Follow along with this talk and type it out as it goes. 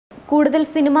കൂടുതൽ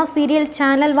cinema, serial,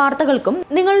 channel വാർത്തകൾക്കും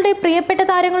നിങ്ങളുടെ പ്രിയപ്പെട്ട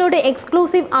താരങ്ങളുടെ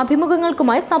എക്സ്ക്ലൂസീവ്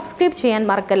അഭിമുഖങ്ങൾക്കുമായി സബ്സ്ക്രൈബ് ചെയ്യാൻ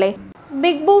മറക്കല്ലേ.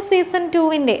 ബിഗ് ബോസ് സീസൺ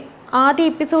 2-ന്റെ ആദ്യ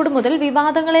എപ്പിസോഡ് മുതൽ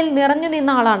വിവാദങ്ങളിൽ നിറഞ്ഞു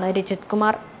നിന്ന ആളാണ് രജിത്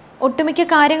കുമാർ. ഒട്ടുമിക്ക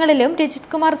കാര്യങ്ങളിലും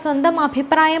രജിത് കുമാർ സ്വന്തം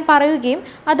അഭിപ്രായം പറയുകയും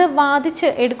അത് വാദിച്ച്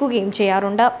എടുക്കുകയും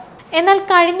ചെയ്യാറുണ്ട്. എന്നാൽ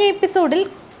കഴിഞ്ഞ എപ്പിസോഡിൽ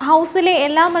ഹൗസിലെ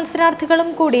എല്ലാ മത്സരാർത്ഥികളും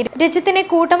കൂടി രജിത്തിനെ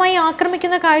കൂട്ടമായി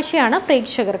ആക്രമിക്കുന്ന കാഴ്ചയാണ്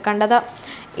പ്രേക്ഷകർ കണ്ടത്.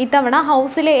 ഇത്തവണ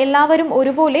ഹൗസിലെ എല്ലാവരും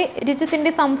ഒരുപോലെ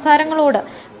രജിത്തിന്റെ സംസാരങ്ങളോട്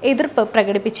എതിർപ്പ്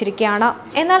പ്രകടിപ്പിച്ചിരിക്കുകയാണ്.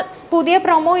 എന്നാൽ പുതിയ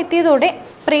പ്രൊമോ എത്തിയതോടെ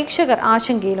പ്രേക്ഷകർ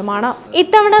ആശങ്കയിലുമാണ്.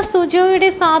 ഇത്തവണ സുജോയുടെ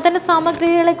സാധന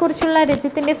സാമഗ്രികളെ കുറിച്ചുള്ള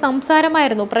രജിത്തിന്റെ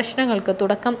സംസാരമായിരുന്നു പ്രശ്നങ്ങൾക്ക്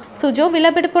തുടക്കം. സുജോ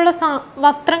വിലപിടിപ്പുള്ള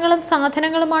വസ്ത്രങ്ങളും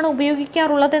സാധനങ്ങളുമാണ്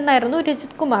ഉപയോഗിക്കാറുള്ളതെന്നായിരുന്നു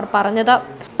രജിത് കുമാർ പറഞ്ഞത്.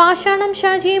 പാഷാണം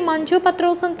ഷാജിയും മഞ്ജു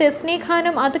പത്രോസും തെസ്നി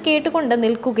ഖാനും അത് കേട്ടുകൊണ്ട്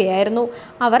നിൽക്കുകയായിരുന്നു.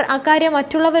 അവർ അക്കാര്യം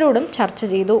മറ്റുള്ളവരോടും ചർച്ച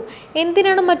ചെയ്തു.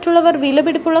 എന്തിനാണ് മറ്റുള്ളവർ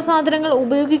വിലപിടിപ്പുള്ള സാധനങ്ങൾ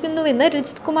ഉപയോഗിക്കുന്നുവെന്ന്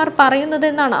രജിത് കുമാർ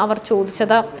പറയുന്നതെന്നാണ് അവർ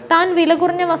ചോദിച്ചത്. താൻ വില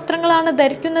കുറഞ്ഞ വസ്ത്രങ്ങളാണ്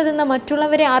ധരിക്കുന്നതെന്ന്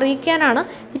മറ്റുള്ളവരെ അറിയിക്കാനാണ്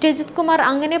രജിത് കുമാർ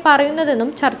അങ്ങനെ പറയുന്നതെന്നും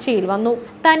ചർച്ചയിൽ വന്നു.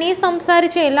 തനിയെ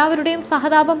സംസാരിച്ച് എല്ലാവരുടെയും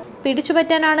സഹതാപം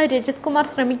പിടിച്ചുപറ്റാനാണ് രജിത് കുമാർ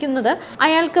ശ്രമിക്കുന്നത്.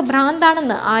 അയാൾക്ക്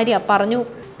ഭ്രാന്താണെന്ന് ആര്യ പറഞ്ഞു.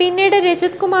 പിന്നീട്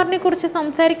രജിത് കുമാറിനെ കുറിച്ച്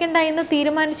സംസാരിക്കേണ്ട എന്ന്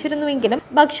തീരുമാനിച്ചിരുന്നുവെങ്കിലും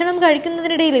ഭക്ഷണം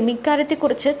കഴിക്കുന്നതിനിടയിലും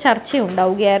ഇക്കാര്യത്തെക്കുറിച്ച്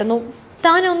ചർച്ചയുണ്ടാവുകയായിരുന്നു.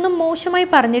 താൻ ഒന്നും മോശമായി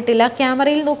പറഞ്ഞിട്ടില്ല,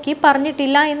 ക്യാമറയിൽ നോക്കി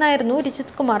പറഞ്ഞിട്ടില്ല എന്നായിരുന്നു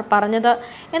രജിത് കുമാർ പറഞ്ഞത്.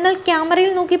 എന്നാൽ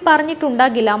ക്യാമറയിൽ നോക്കി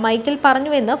പറഞ്ഞിട്ടുണ്ടാകില്ല, മൈക്കിൽ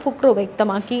പറഞ്ഞുവെന്ന് ഫുക്രു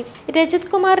വ്യക്തമാക്കി. രജിത്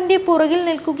കുമാറിന്റെ പുറകിൽ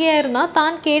നിൽക്കുകയായിരുന്ന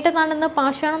താൻ കേട്ടതാണെന്ന്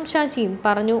പാഷാണം ഷാജിയും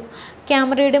പറഞ്ഞു.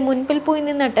 ക്യാമറയുടെ മുൻപിൽ പോയി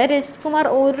നിന്നിട്ട് രജിത് കുമാർ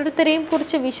ഓരോരുത്തരെയും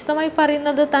കുറിച്ച് വിശദമായി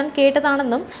പറയുന്നത് താൻ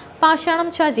കേട്ടതാണെന്നും പാഷാണം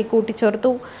ഷാജി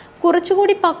കൂട്ടിച്ചേർത്തു.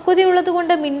 കുറച്ചുകൂടി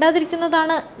പക്വതയുള്ളതുകൊണ്ട്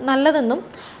മിണ്ടാതിരിക്കുന്നതാണ് നല്ലതെന്നും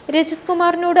രജിത്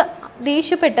കുമാറിനോട്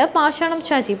ദേഷ്യപ്പെട്ട് പാഷാണം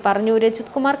ഷാജി പറഞ്ഞു.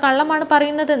 രജിത് കുമാർ കള്ളമാണ്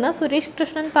പറയുന്നതെന്ന് സുരേഷ്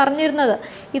കൃഷ്ണൻ പറഞ്ഞിരുന്നത്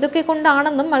ഇതൊക്കെ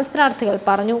കൊണ്ടാണെന്നും മത്സരാർത്ഥികൾ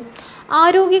പറഞ്ഞു.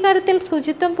 ആരോഗ്യകാര്യത്തിൽ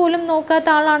ശുചിത്വം പോലും നോക്കാത്ത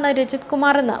ആളാണ് രജിത്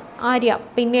കുമാർ എന്ന് ആര്യ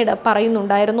പിന്നീട്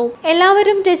പറയുന്നുണ്ടായിരുന്നു.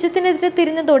 എല്ലാവരും രജിത്തിനെതിരെ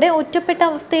തിരിഞ്ഞതോടെ ഒറ്റപ്പെട്ട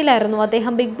അവസ്ഥയിലായിരുന്നു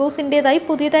അദ്ദേഹം. ബിഗ് ബോസിൻ്റെതായി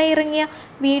പുതിയതായി ഇറങ്ങിയ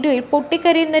വീഡിയോയിൽ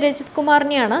പൊട്ടിക്കരയുന്ന രജിത്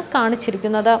കുമാറിനെയാണ്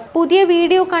കാണിച്ചിരിക്കുന്നത്. പുതിയ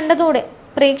വീഡിയോ കണ്ടതോടെ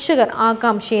പ്രേക്ഷകർ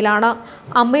ആകാംക്ഷയിലാണ്.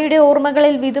 അമ്മയുടെ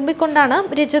ഓർമ്മകളിൽ വിതുമ്പിക്കൊണ്ടാണ്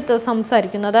രജിത്ത്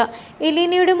സംസാരിക്കുന്നത്.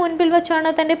 എലീനയുടെ മുൻപിൽ വെച്ചാണ്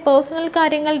തൻ്റെ പേഴ്സണൽ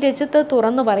കാര്യങ്ങൾ രജിത്ത്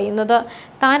തുറന്നു പറയുന്നത്.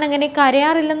 താൻ അങ്ങനെ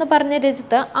കരയാറില്ലെന്ന് പറഞ്ഞ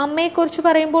രജിത്ത് അമ്മയെക്കുറിച്ച്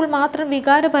പറയുമ്പോൾ മാത്രം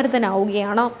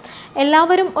വികാരഭരിതനാവുകയാണ്.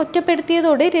 എല്ലാവരും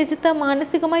ഒറ്റപ്പെടുത്തിയതോടെ രജിത്ത്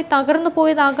മാനസികമായി തകർന്നു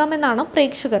പോയതാകാമെന്നാണ്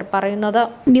പ്രേക്ഷകർ പറയുന്നത്.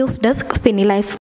 News desk Sini life.